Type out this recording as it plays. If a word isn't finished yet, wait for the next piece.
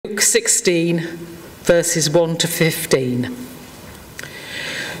Luke 16, verses 1 to 15.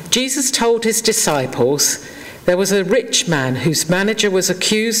 Jesus told his disciples there was a rich man whose manager was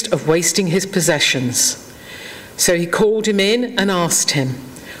accused of wasting his possessions. So he called him in and asked him,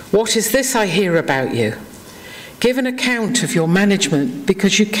 "What is this I hear about you? Give an account of your management,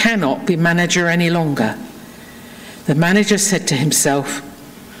 because you cannot be manager any longer." The manager said to himself,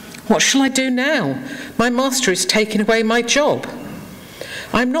 "What shall I do now? My master is taking away my job.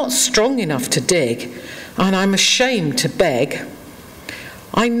 I'm not strong enough to dig, and I'm ashamed to beg.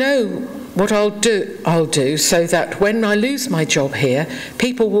 I know what I'll do so that when I lose my job here,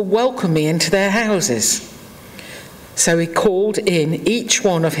 people will welcome me into their houses." So he called in each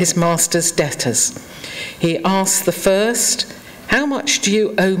one of his master's debtors. He asked the first, "How much do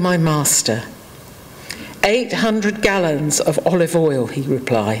you owe my master?" 800 gallons of olive oil, he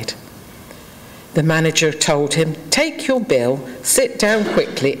replied. The manager told him, "Take your bill, sit down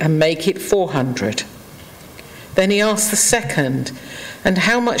quickly and make it 400. Then he asked the second, "And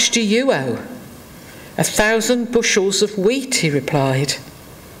how much do you owe?" 1,000 bushels of wheat, he replied.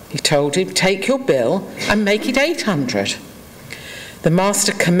 He told him, "Take your bill and make it 800. The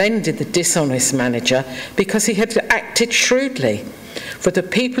master commended the dishonest manager because he had acted shrewdly. For the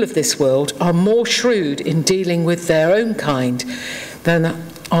people of this world are more shrewd in dealing with their own kind than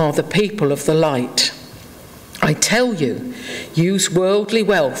are the people of the light. I tell you, use worldly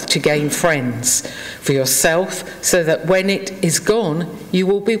wealth to gain friends for yourself, so that when it is gone, you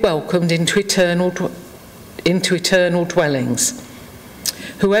will be welcomed into eternal dwellings.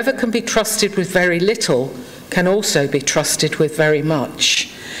 Whoever can be trusted with very little can also be trusted with very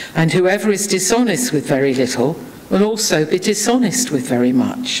much, and whoever is dishonest with very little will also be dishonest with very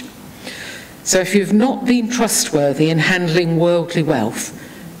much. So if you have not been trustworthy in handling worldly wealth,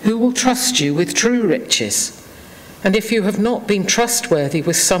 who will trust you with true riches? And if you have not been trustworthy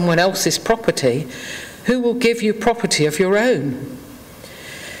with someone else's property, who will give you property of your own?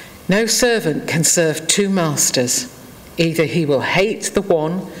 No servant can serve two masters. Either he will hate the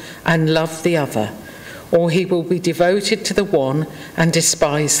one and love the other, or he will be devoted to the one and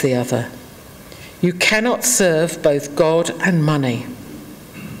despise the other. You cannot serve both God and money."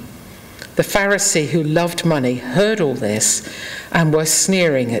 The Pharisee who loved money heard all this and was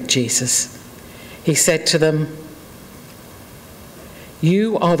sneering at Jesus. He said to them,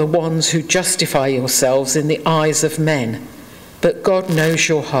 "You are the ones who justify yourselves in the eyes of men, but God knows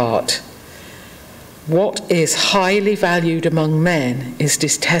your heart. What is highly valued among men is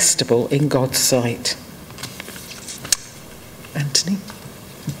detestable in God's sight." Anthony?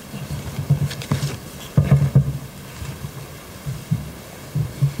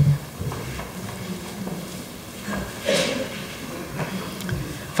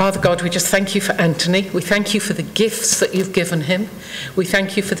 Father God, we just thank you for Anthony. We thank you for the gifts that you've given him. We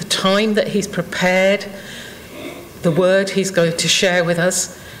thank you for the time that he's prepared, the word he's going to share with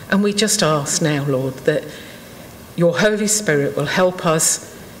us. And we just ask now, Lord, that your Holy Spirit will help us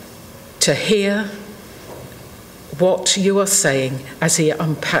to hear what you are saying as he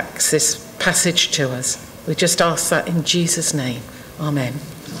unpacks this passage to us. We just ask that in Jesus' name. Amen.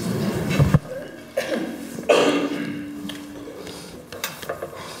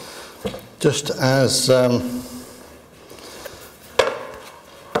 Just as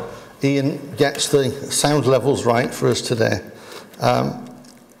Ian gets the sound levels right for us today,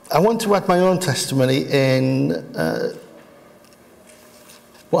 I want to add my own testimony in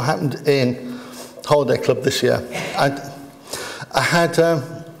what happened in Holiday Club this year. I had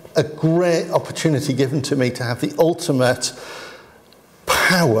a great opportunity given to me to have the ultimate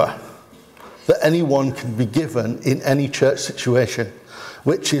power that anyone can be given in any church situation,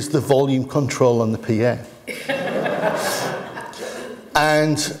 which is the volume control on the PA.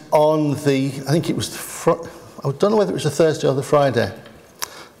 And on the, I think it was, I don't know whether it was the Thursday or the Friday,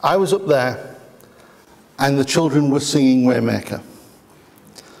 I was up there and the children were singing Waymaker.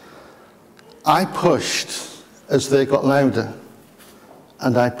 I pushed as they got louder,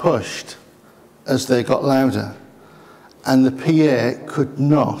 and I pushed as they got louder, and the PA could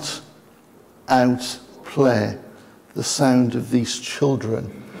not outplay the sound of these children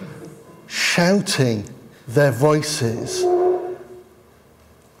shouting their voices.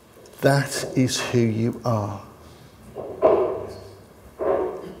 That is who you are.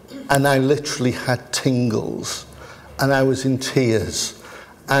 And I literally had tingles, and I was in tears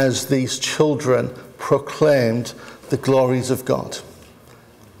as these children proclaimed the glories of God.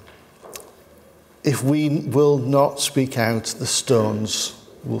 If we will not speak out, the stones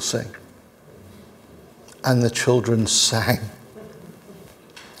will sing. And the children sang.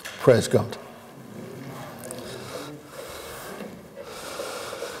 Praise God.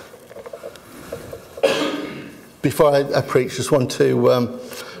 before I preach, just want to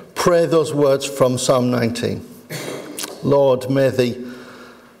pray those words from Psalm 19. Lord, may the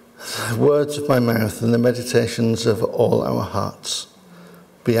words of my mouth and the meditations of all our hearts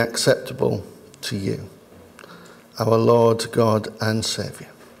be acceptable to you, our Lord, God and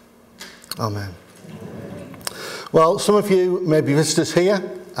Saviour. Amen. Well, some of you may be visitors here,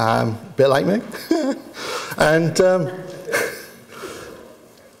 a bit like me, and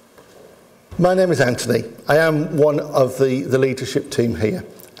my name is Anthony. I am one of the leadership team here,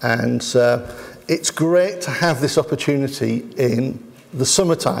 and it's great to have this opportunity in the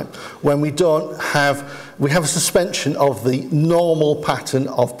summertime when we have a suspension of the normal pattern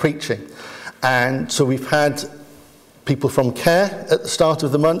of preaching. And so we've had people from care at the start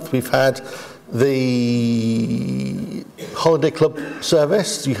of the month. We've had the holiday club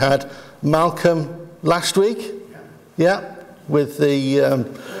service. You had Malcolm last week, yeah, with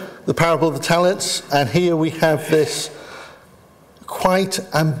the parable of the talents. And here we have this quite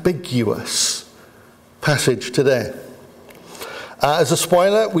ambiguous passage today. As a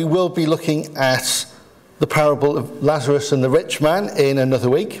spoiler, we will be looking at the parable of Lazarus and the rich man in another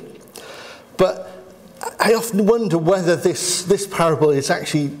week. But I often wonder whether this parable is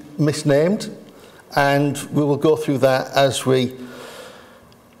actually misnamed, and we will go through that as we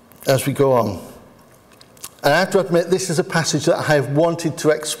go on. And I have to admit, this is a passage that I have wanted to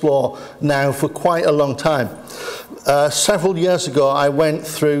explore now for quite a long time. Several years ago, I went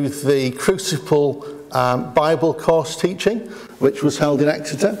through the Crucible Bible course teaching, which was held in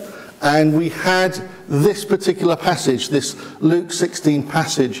Exeter, and we had this particular passage, this Luke 16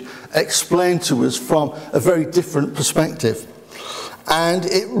 passage, explained to us from a very different perspective. And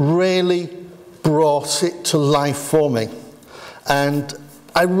it really brought it to life for me. And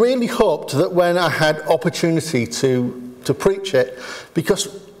I really hoped that when I had opportunity to preach it, because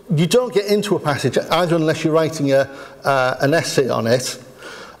you don't get into a passage either unless you're writing an essay on it,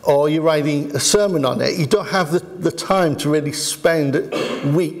 or you're writing a sermon on it. You don't have the time to really spend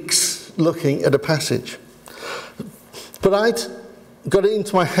weeks looking at a passage. But I'd got it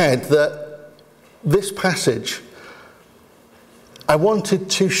into my head that this passage, I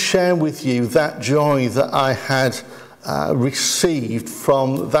wanted to share with you that joy that I had received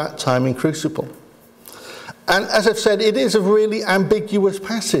from that time in Crucible. And as I've said, it is a really ambiguous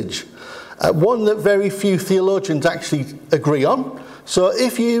passage, one that very few theologians actually agree on. So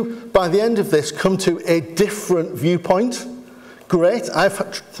if you, by the end of this, come to a different viewpoint, great. I've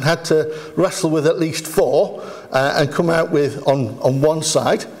had to wrestle with at least 4 and come out with on one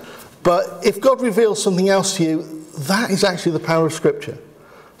side. But if God reveals something else to you, that is actually the power of Scripture.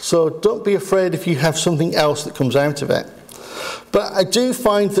 So don't be afraid if you have something else that comes out of it. But I do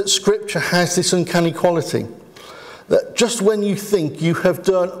find that Scripture has this uncanny quality, that just when you think you have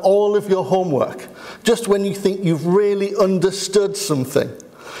done all of your homework, just when you think you've really understood something,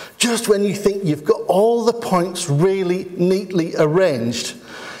 just when you think you've got all the points really neatly arranged,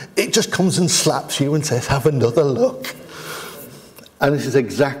 it just comes and slaps you and says, have another look. And this is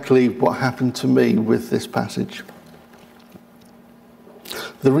exactly what happened to me with this passage.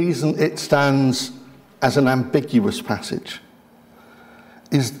 The reason it stands as an ambiguous passage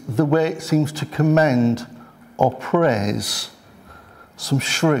is the way it seems to commend or praise some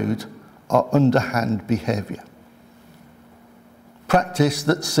shrewd or underhand behaviour. Practice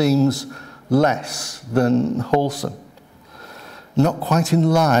that seems less than wholesome, not quite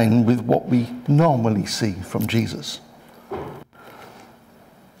in line with what we normally see from Jesus.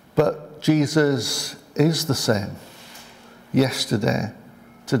 But Jesus is the same, yesterday,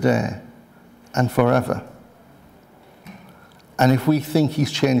 today, and forever. And if we think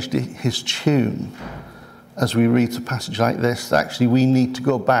he's changed his tune as we read a passage like this, actually we need to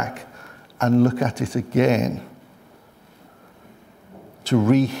go back and look at it again to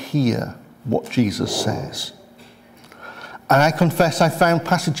rehear what Jesus says. And I confess I found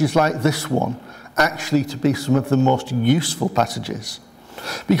passages like this one actually to be some of the most useful passages,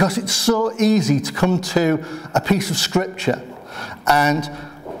 because it's so easy to come to a piece of scripture and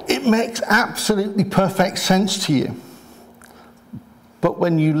it makes absolutely perfect sense to you. But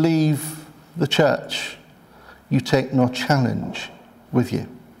when you leave the church, you take no challenge with you.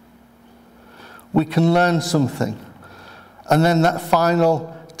 We can learn something, and then that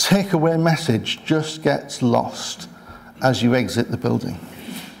final takeaway message just gets lost as you exit the building.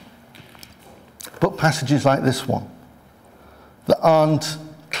 But passages like this one, that aren't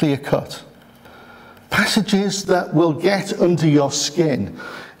clear-cut, passages that will get under your skin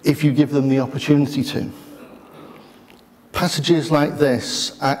if you give them the opportunity to. Passages like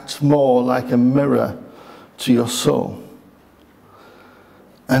this act more like a mirror to your soul.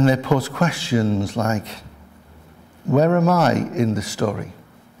 And they pose questions like, where am I in this story?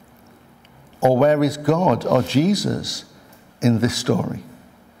 Or where is God or Jesus in this story?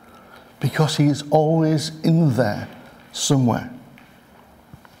 Because he is always in there somewhere.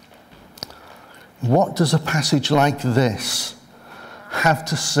 What does a passage like this have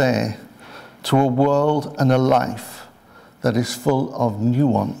to say to a world and a life that is full of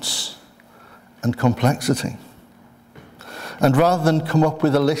nuance and complexity? And rather than come up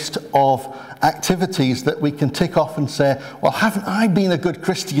with a list of activities that we can tick off and say, well, haven't I been a good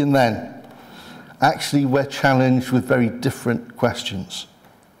Christian then? Actually, we're challenged with very different questions.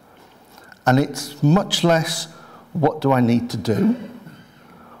 And it's much less, what do I need to do?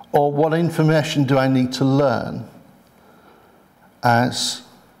 Or what information do I need to learn? As,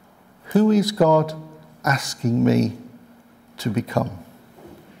 who is God asking me to become?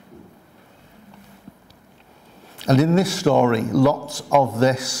 And in this story, lots of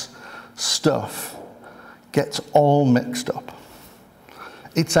this stuff gets all mixed up.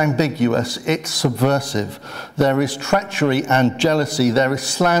 It's ambiguous, it's subversive. There is treachery and jealousy, there is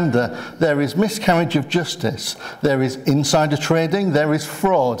slander, there is miscarriage of justice, there is insider trading, there is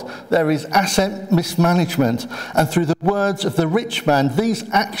fraud, there is asset mismanagement. And through the words of the rich man, these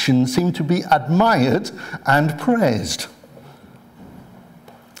actions seem to be admired and praised.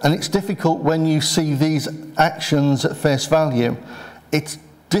 And it's difficult when you see these actions at face value. It's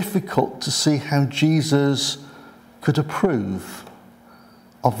difficult to see how Jesus could approve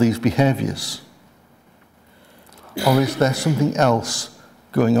of these behaviours. Or is there something else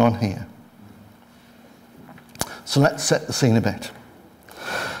going on here? So let's set the scene a bit.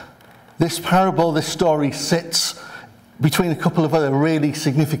 This parable, this story, sits between a couple of other really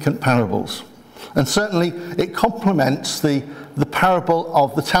significant parables. And certainly it complements the parable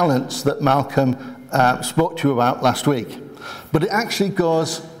of the talents that Malcolm spoke to you about last week. But it actually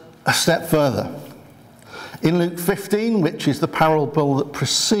goes a step further. In Luke 15, which is the parable that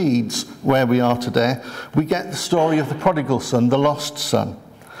precedes where we are today, we get the story of the prodigal son, the lost son.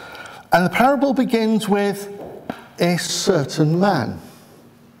 And the parable begins with a certain man.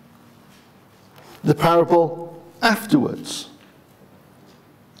 The parable afterwards,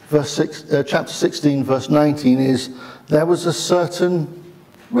 chapter 16, verse 19, is, there was a certain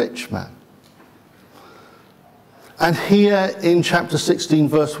rich man. And here in chapter 16,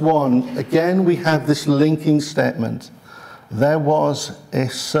 verse 1, again we have this linking statement. There was a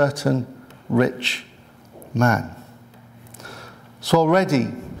certain rich man. So already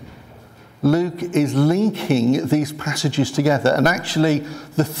Luke is linking these passages together, and actually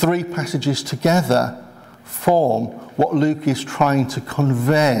the three passages together form what Luke is trying to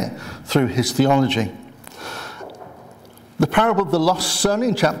convey through his theology. The parable of the lost son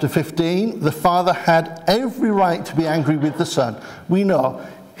in chapter 15, the father had every right to be angry with the son. We know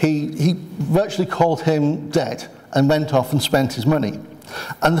he virtually called him dead and went off and spent his money.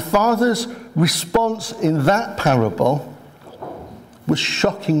 And the father's response in that parable was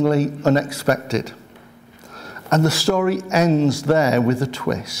shockingly unexpected. And the story ends there with a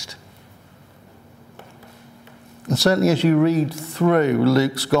twist. And certainly as you read through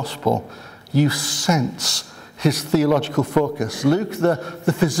Luke's gospel, you sense his theological focus. Luke,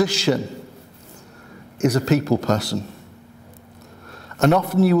 the physician, is a people person. And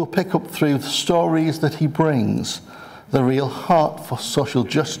often you will pick up through the stories that he brings the real heart for social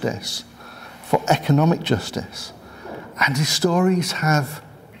justice, for economic justice. And his stories have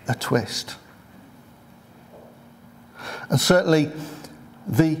a twist. And certainly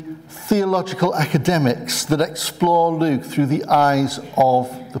the theological academics that explore Luke through the eyes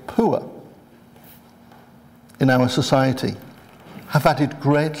of the poor in our society have added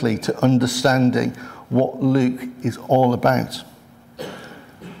greatly to understanding what Luke is all about.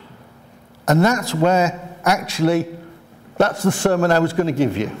 And that's where, actually, that's the sermon I was going to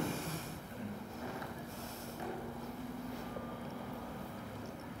give you.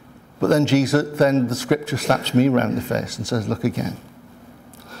 But then the scripture slaps me around the face and says, look again.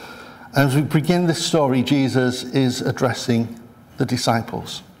 And as we begin this story, Jesus is addressing the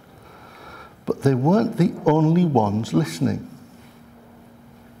disciples. But they weren't the only ones listening.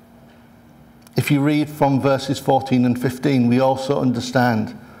 If you read from verses 14 and 15, we also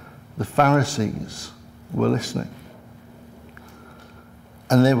understand the Pharisees were listening.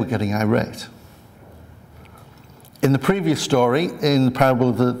 And they were getting irate. In the previous story, in the parable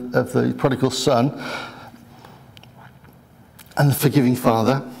of the prodigal son and the forgiving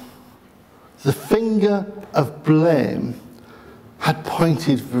father, the finger of blame had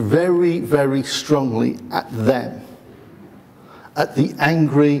pointed very, very strongly at them, at the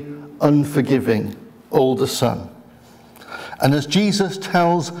angry, unforgiving older son. And as Jesus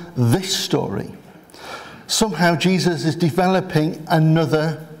tells this story, somehow Jesus is developing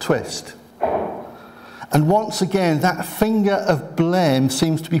another twist. And once again, that finger of blame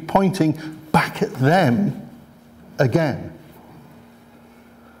seems to be pointing back at them again.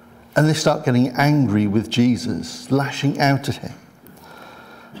 And they start getting angry with Jesus, lashing out at him.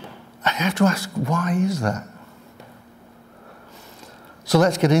 I have to ask, why is that? So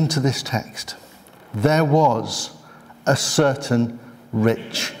let's get into this text. There was a certain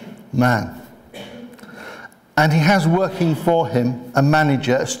rich man. And he has working for him a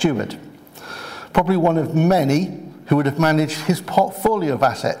manager, a steward. Probably one of many who would have managed his portfolio of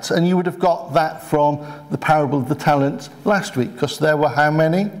assets. And you would have got that from the parable of the talents last week, because there were how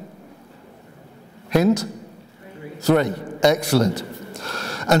many? Hint? 3. Excellent.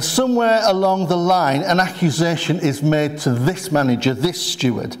 And somewhere along the line, an accusation is made to this manager, this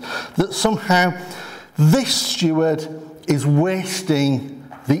steward, that somehow this steward is wasting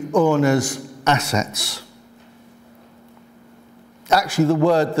the owner's assets. Actually, the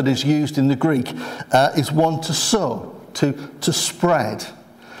word that is used in the Greek is one to sow, to spread.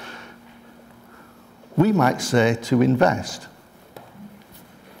 We might say to invest.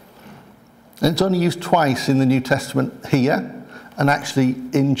 And it's only used twice in the New Testament here, and actually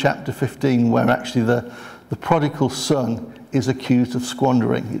in chapter 15, where actually the prodigal son is accused of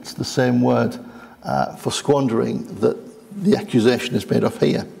squandering. It's the same word for squandering that the accusation is made of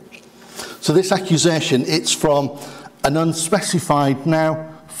here. So this accusation, it's from an unspecified,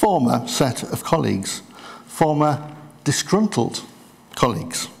 now former set of colleagues, former disgruntled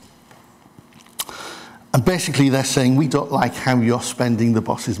colleagues. And basically they're saying, we don't like how you're spending the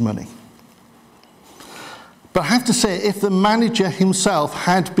boss's money. But I have to say, if the manager himself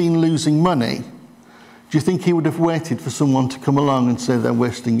had been losing money, do you think he would have waited for someone to come along and say they're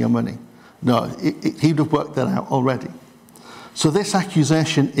wasting your money? No, he would have worked that out already. So this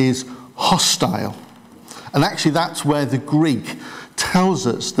accusation is hostile. And actually that's where the Greek tells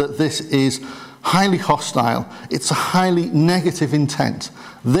us that this is highly hostile. It's a highly negative intent.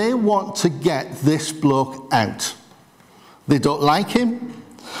 They want to get this bloke out. They don't like him,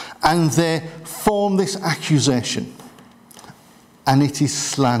 and they form this accusation. And it is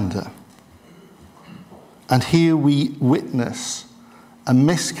slander. And here we witness a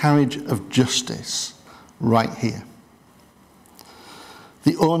miscarriage of justice right here.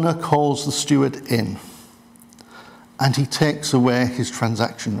 The owner calls the steward in, and he takes away his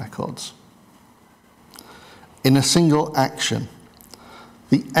transaction records. In a single action,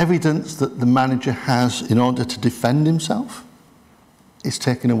 the evidence that the manager has in order to defend himself is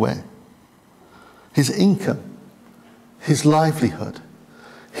taken away. His income, his livelihood,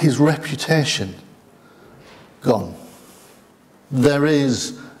 his reputation, gone. There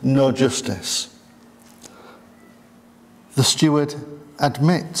is no justice. The steward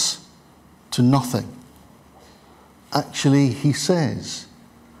admits to nothing. Actually, he says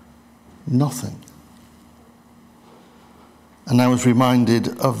nothing. And I was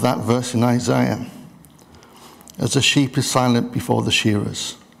reminded of that verse in Isaiah. As a sheep is silent before the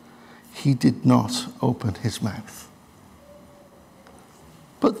shearers, he did not open his mouth.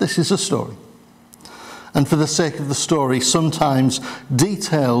 But this is a story. And for the sake of the story, sometimes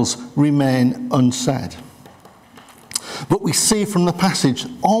details remain unsaid. But we see from the passage,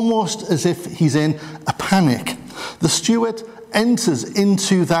 almost as if he's in a panic, the steward enters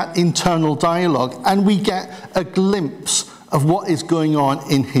into that internal dialogue, and we get a glimpse of what is going on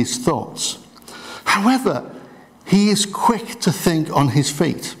in his thoughts. However, he is quick to think on his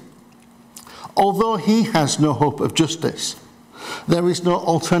feet. Although he has no hope of justice, there is no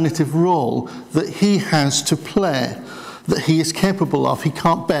alternative role that he has to play, that he is capable of. He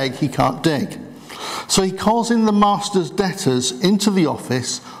can't beg, he can't dig. So he calls in the master's debtors into the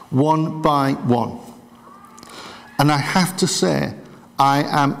office one by one. And I have to say, I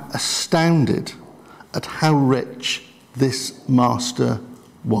am astounded at how rich this master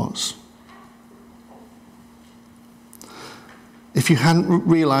was. If you hadn't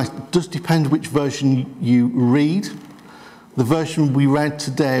realised, it does depend which version you read. The version we read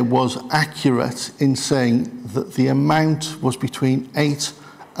today was accurate in saying that the amount was between 800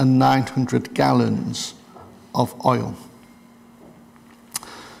 and 900 gallons of oil.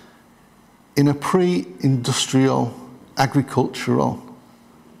 In a pre-industrial agricultural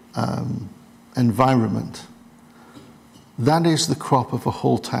environment, that is the crop of a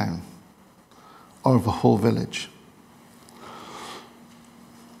whole town or of a whole village.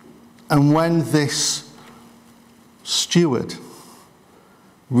 And when this steward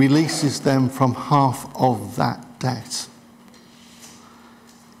releases them from half of that debt,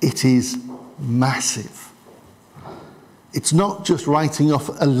 it is massive. It's not just writing off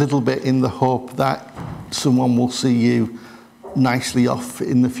a little bit in the hope that someone will see you nicely off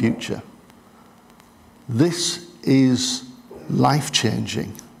in the future. This is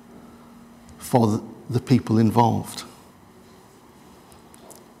life-changing for the people involved.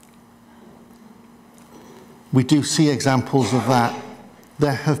 We do see examples of that.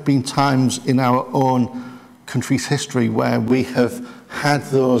 There have been times in our own country's history where we have had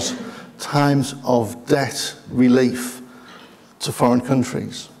those times of debt relief to foreign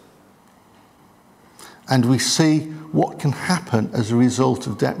countries. And we see what can happen as a result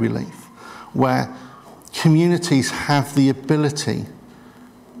of debt relief, where communities have the ability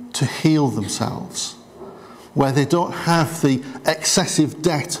to heal themselves, where they don't have the excessive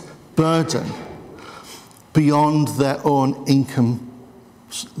debt burden beyond their own income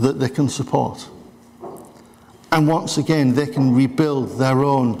that they can support. And once again, they can rebuild their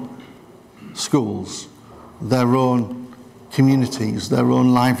own schools, their own communities, their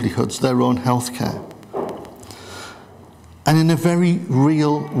own livelihoods, their own healthcare. And in a very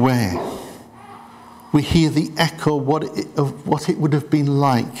real way, we hear the echo of what it would have been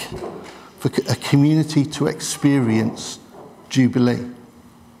like for a community to experience Jubilee.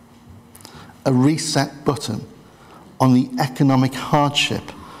 A reset button on the economic hardship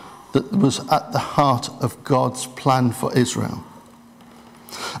that was at the heart of God's plan for Israel.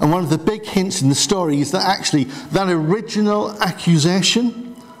 And one of the big hints in the story is that actually that original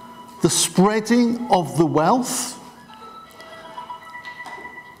accusation, the spreading of the wealth,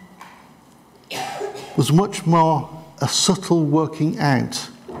 was much more a subtle working out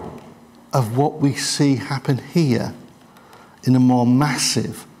of what we see happen here in a more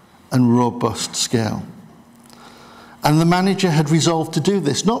massive and robust scale. And the manager had resolved to do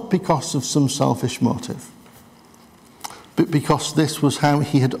this, not because of some selfish motive, but because this was how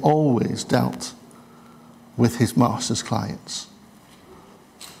he had always dealt with his master's clients.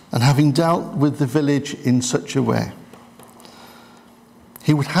 And having dealt with the village in such a way,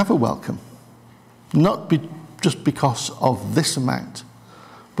 he would have a welcome, not just because of this amount,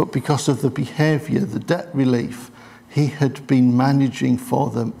 but because of the behaviour, the debt relief he had been managing for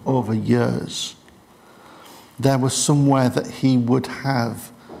them over years. There was somewhere that he would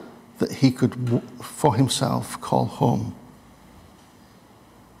have, that he could, for himself, call home.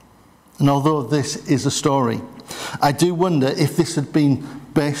 And although this is a story, I do wonder if this had been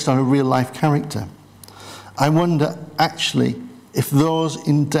based on a real-life character. I wonder, actually, if those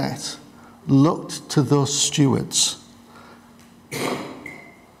in debt looked to those stewards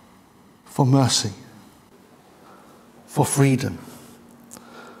for mercy, for freedom,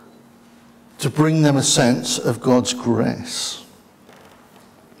 to bring them a sense of God's grace.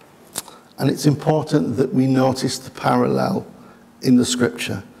 And it's important that we notice the parallel in the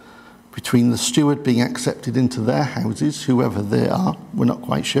scripture between the steward being accepted into their houses, whoever they are, we're not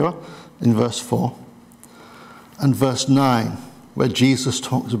quite sure, in verse 4, and verse 9, where Jesus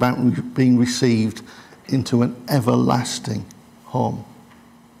talks about being received into an everlasting home.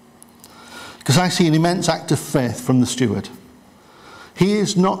 Because I see an immense act of faith from the steward. He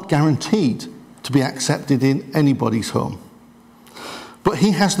is not guaranteed to be accepted in anybody's home. But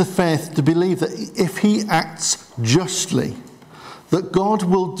he has the faith to believe that if he acts justly, that God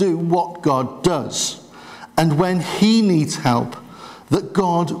will do what God does. And when he needs help, that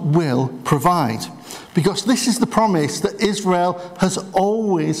God will provide. Because this is the promise that Israel has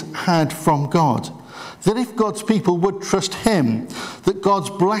always had from God. That if God's people would trust him, that God's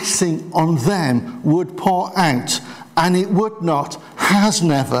blessing on them would pour out, and it would not, has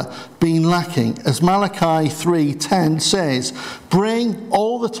never been lacking. As Malachi 3:10 says, "Bring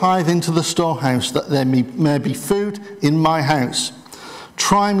all the tithe into the storehouse, that there may be food in my house.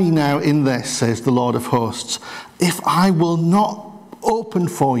 Try me now in this, says the Lord of hosts, if I will not open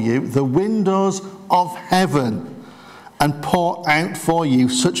for you the windows of heaven and pour out for you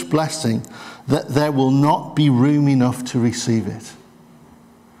such blessing that there will not be room enough to receive it."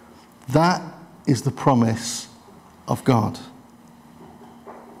 That is the promise of God.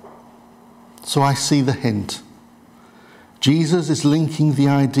 So I see the hint. Jesus is linking the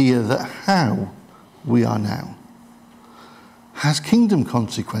idea that how we are now has kingdom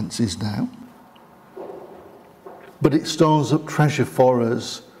consequences now, but it stores up treasure for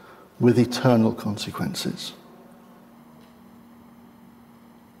us with eternal consequences.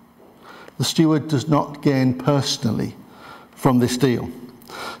 The steward does not gain personally from this deal.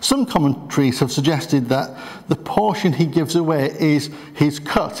 Some commentaries have suggested that the portion he gives away is his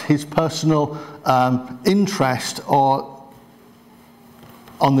cut, his personal interest or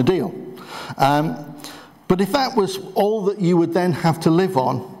on the deal. But if that was all that you would then have to live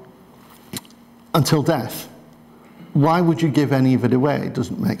on until death, why would you give any of it away? It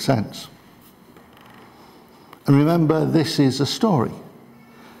doesn't make sense. And remember, this is a story.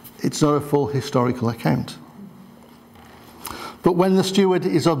 It's not a full historical account. But when the steward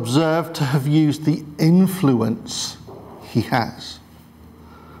is observed to have used the influence he has,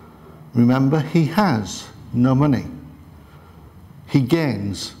 remember, he has no money. He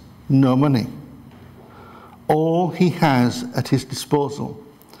gains no money. All he has at his disposal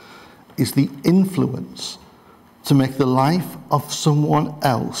is the influence to make the life of someone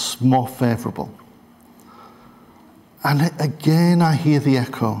else more favourable. And again, I hear the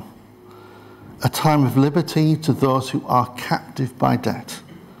echo. A time of liberty to those who are captive by debt,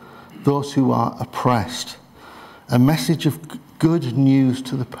 those who are oppressed. A message of good news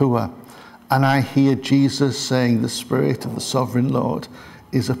to the poor. And I hear Jesus saying, the Spirit of the Sovereign Lord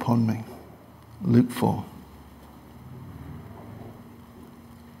is upon me. Luke 4.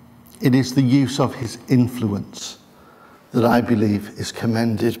 It is the use of his influence that I believe is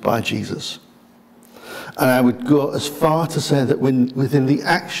commended by Jesus. And I would go as far to say that within the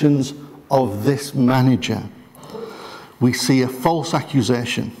actions of this manager, we see a false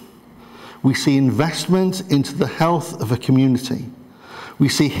accusation. We see investment into the health of a community. We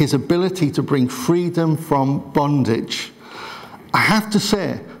see his ability to bring freedom from bondage. I have to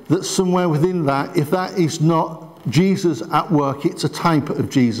say that somewhere within that, if that is not Jesus at work, it's a type of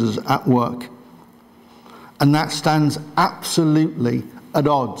Jesus at work. And that stands absolutely at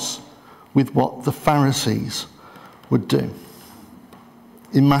odds with what the Pharisees would do.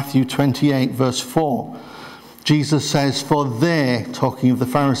 In Matthew 28, verse 4, Jesus says, "For they," talking of the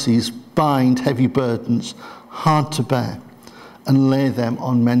Pharisees, "bind heavy burdens, hard to bear, and lay them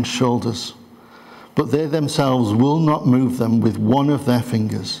on men's shoulders. But they themselves will not move them with one of their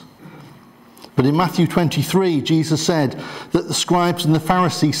fingers." But in Matthew 23, Jesus said that the scribes and the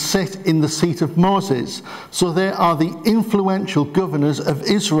Pharisees sit in the seat of Moses. So they are the influential governors of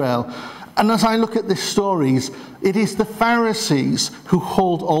Israel. And as I look at these stories, it is the Pharisees who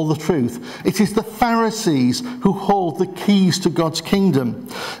hold all the truth. It is the Pharisees who hold the keys to God's kingdom.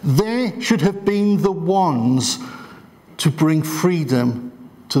 They should have been the ones to bring freedom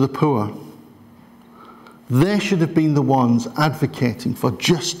to the poor. They should have been the ones advocating for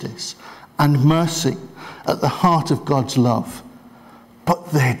justice and mercy at the heart of God's love.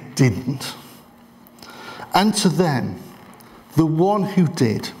 But they didn't. And to them, the one who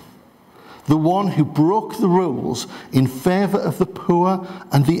did, the one who broke the rules in favour of the poor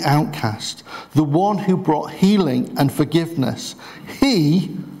and the outcast, the one who brought healing and forgiveness,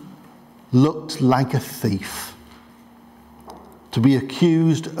 he looked like a thief, to be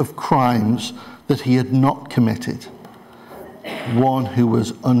accused of crimes that he had not committed, one who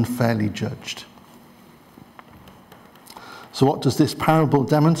was unfairly judged. So what does this parable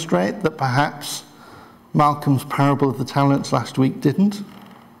demonstrate that perhaps Malcolm's parable of the talents last week didn't?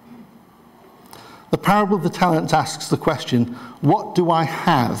 The parable of the talents asks the question, what do I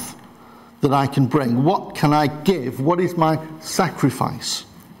have that I can bring? What can I give? What is my sacrifice?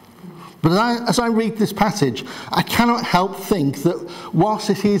 But as I read this passage, I cannot help think that whilst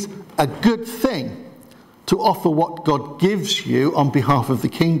it is a good thing to offer what God gives you on behalf of the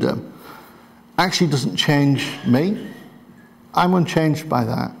kingdom, actually doesn't change me. I'm unchanged by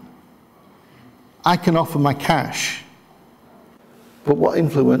that. I can offer my cash, but what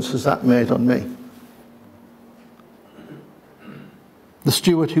influence has that made on me? The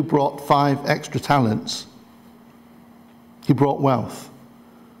steward who brought 5 extra talents, he brought wealth.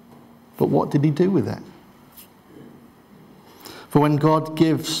 But what did he do with it? For when God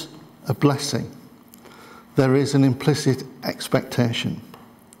gives a blessing, there is an implicit expectation.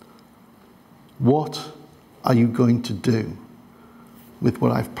 What are you going to do with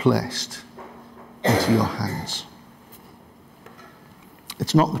what I've placed into your hands?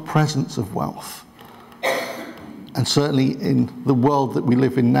 It's not the presence of wealth. And certainly in the world that we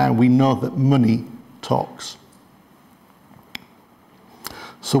live in now, we know that money talks.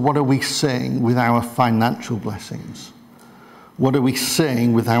 So what are we saying with our financial blessings? What are we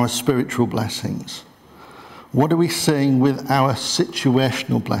saying with our spiritual blessings? What are we saying with our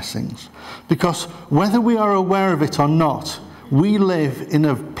situational blessings? Because whether we are aware of it or not, we live in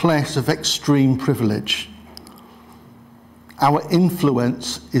a place of extreme privilege. Our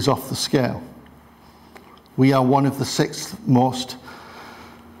influence is off the scale. We are one of the 6th most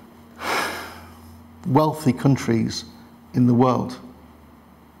wealthy countries in the world.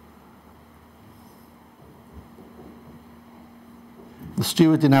 The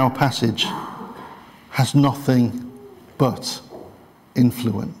steward in our passage has nothing but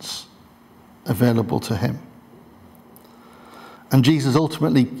influence available to him. And Jesus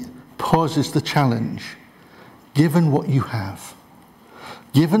ultimately poses the challenge, given what you have,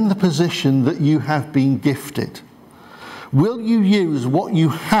 given the position that you have been gifted, will you use what you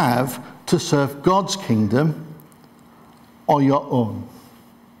have to serve God's kingdom or your own?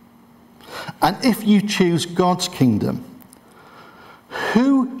 And if you choose God's kingdom,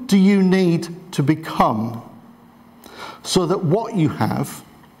 who do you need to become so that what you have,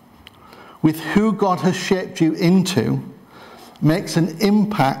 with who God has shaped you into, makes an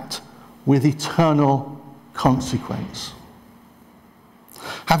impact with eternal consequence?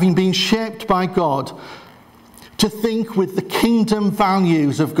 Having been shaped by God to think with the kingdom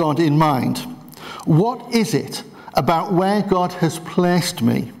values of God in mind, what is it about where God has placed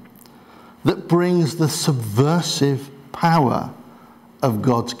me that brings the subversive power of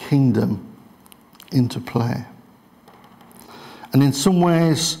God's kingdom into play? And in some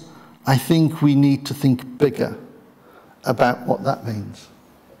ways, I think we need to think bigger about what that means.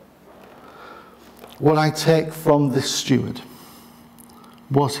 What I take from this steward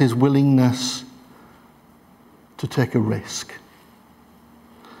was his willingness to take a risk,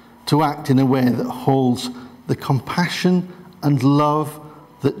 to act in a way that holds the compassion and love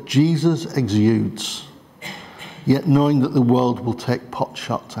that Jesus exudes, yet knowing that the world will take pot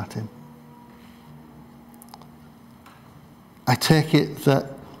shots at him. I take it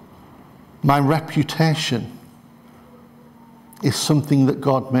that my reputation is something that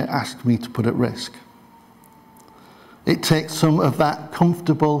God may ask me to put at risk. It takes some of that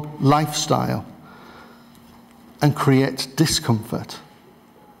comfortable lifestyle and creates discomfort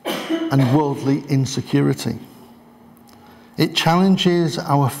and worldly insecurity. It challenges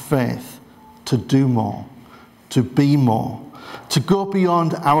our faith to do more, to be more, to go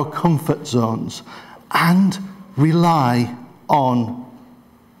beyond our comfort zones and rely on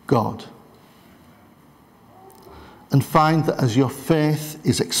God. And find that as your faith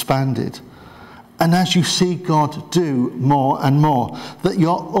is expanded, and as you see God do more and more, that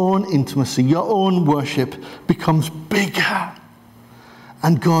your own intimacy, your own worship becomes bigger,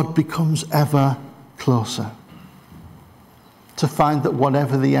 and God becomes ever closer. To find that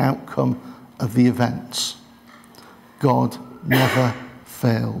whatever the outcome of the events, God never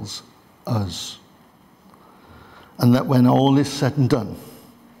fails us. And that when all is said and done,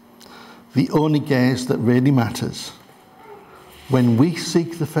 the only gaze that really matters, when we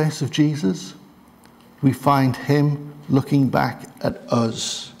seek the face of Jesus, we find him looking back at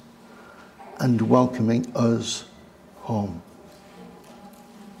us and welcoming us home.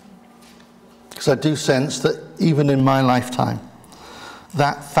 Because I do sense that even in my lifetime,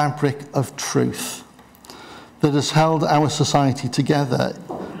 that fabric of truth that has held our society together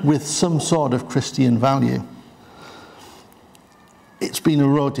with some sort of Christian value, it's been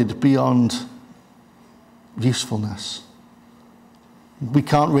eroded beyond usefulness. We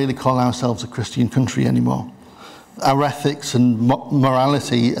can't really call ourselves a Christian country anymore. Our ethics and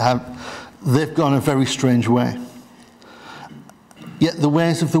morality they've gone a very strange way. Yet the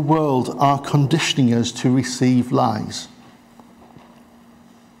ways of the world are conditioning us to receive lies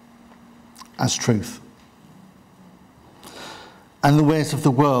as truth. And the ways of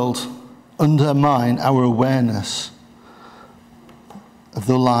the world undermine our awareness of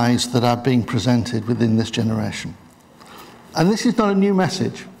the lies that are being presented within this generation. And this is not a new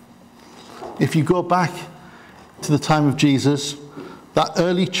message. If you go back to the time of Jesus, that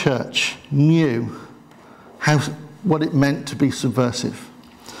early church knew what it meant to be subversive.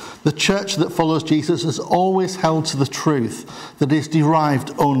 The church that follows Jesus has always held to the truth that is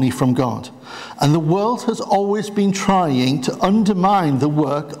derived only from God. And the world has always been trying to undermine the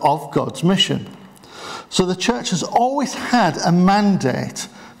work of God's mission. So the church has always had a mandate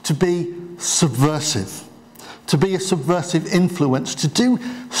to be subversive, to be a subversive influence, to do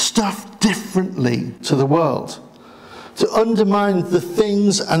stuff differently to the world, to undermine the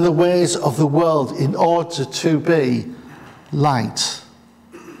things and the ways of the world in order to be light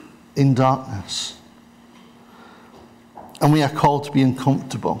in darkness. And we are called to be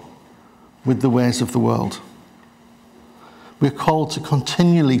uncomfortable with the ways of the world. We're called to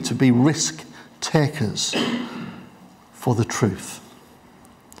continually to be risk takers for the truth.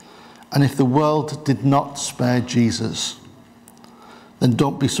 And if the world did not spare Jesus, then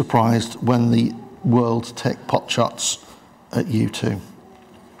don't be surprised when the world take potshots at you too.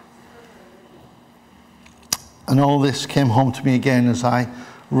 And all this came home to me again as I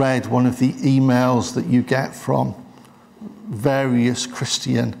read one of the emails that you get from various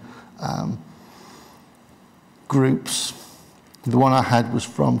Christian groups. The one I had was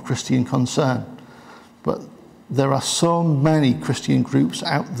from Christian Concern. But there are so many Christian groups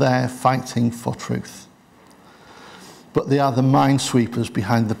out there fighting for truth. But they are the minesweepers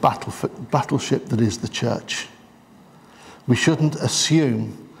behind the battleship that is the church. We shouldn't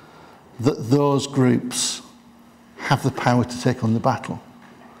assume that those groups have the power to take on the battle.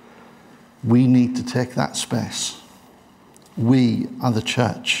 We need to take that space. We are the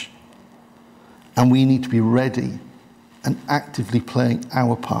church. And we need to be ready and actively playing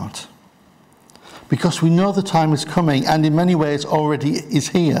our part. Because we know the time is coming, and in many ways already is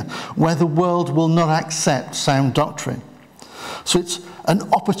here, where the world will not accept sound doctrine. So it's an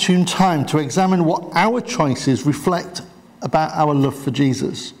opportune time to examine what our choices reflect about our love for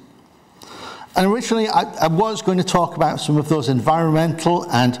Jesus. And originally I was going to talk about some of those environmental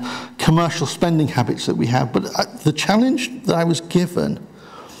and commercial spending habits that we have, but the challenge that I was given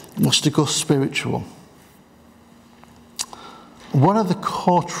was to go spiritual. What are the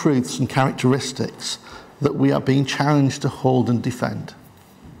core truths and characteristics that we are being challenged to hold and defend?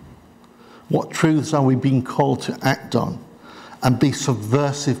 What truths are we being called to act on and be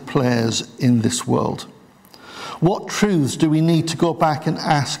subversive players in this world? What truths do we need to go back and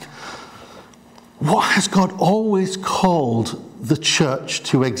ask, what has God always called the church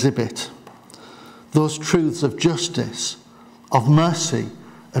to exhibit? Those truths of justice, of mercy,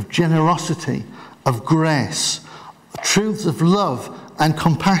 of generosity, of grace, truths of love and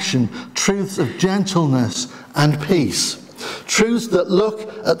compassion, truths of gentleness and peace. Truths that look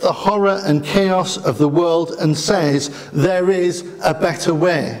at the horror and chaos of the world and says, there is a better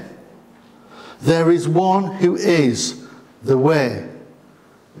way. There is one who is the way,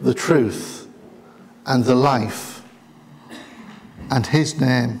 the truth, and the life. And his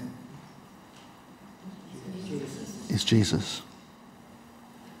name is Jesus.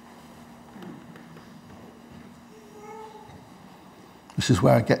 This is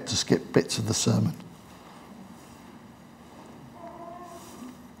where I get to skip bits of the sermon.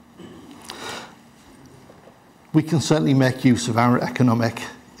 We can certainly make use of our economic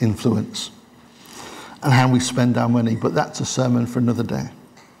influence and how we spend our money, but that's a sermon for another day.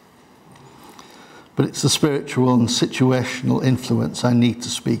 But it's the spiritual and situational influence I need to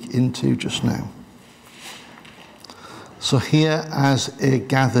speak into just now. So here as a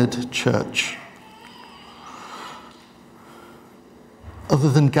gathered church, other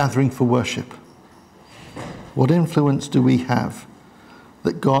than gathering for worship, what influence do we have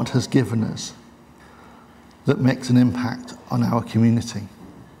that God has given us that makes an impact on our community?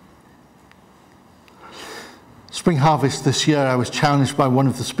 Spring Harvest this year, I was challenged by one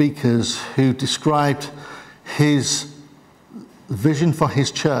of the speakers who described his vision for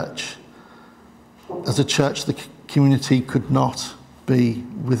his church as a church the community could not be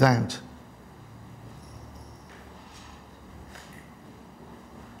without.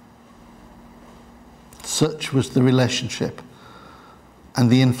 Such was the relationship and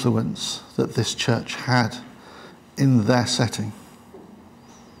the influence that this church had in their setting.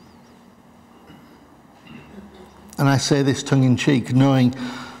 And I say this tongue-in-cheek, knowing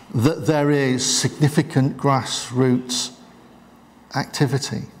that there is significant grassroots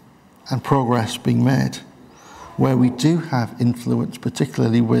activity and progress being made, where we do have influence,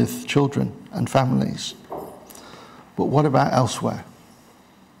 particularly with children and families. But what about elsewhere?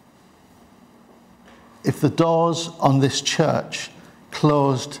 If the doors on this church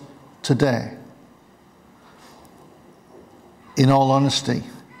closed today, in all honesty,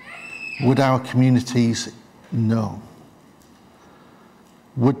 would our communities know?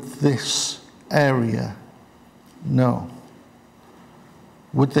 Would this area know?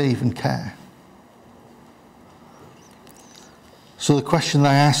 Would they even care? So the question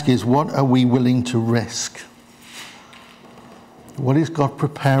I ask is, what are we willing to risk? What is God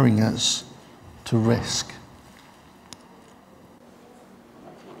preparing us to risk?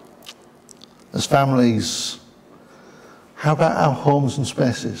 As families, how about our homes and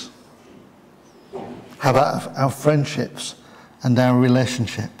spaces? How about our friendships and our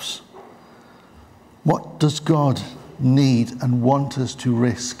relationships? What does God need and want us to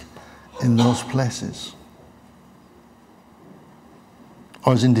risk in those places?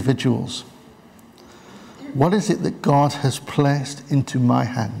 Or as individuals, what is it that God has placed into my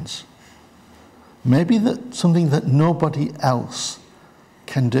hands? Maybe that something that nobody else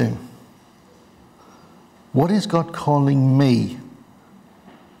can do. What is God calling me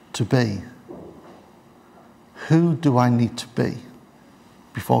to be? Who do I need to be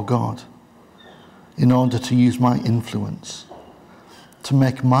before God in order to use my influence to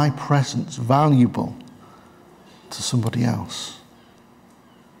make my presence valuable to somebody else?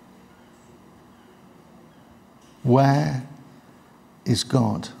 Where is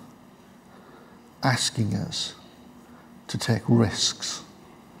God asking us to take risks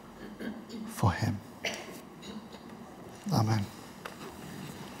for him? Amen.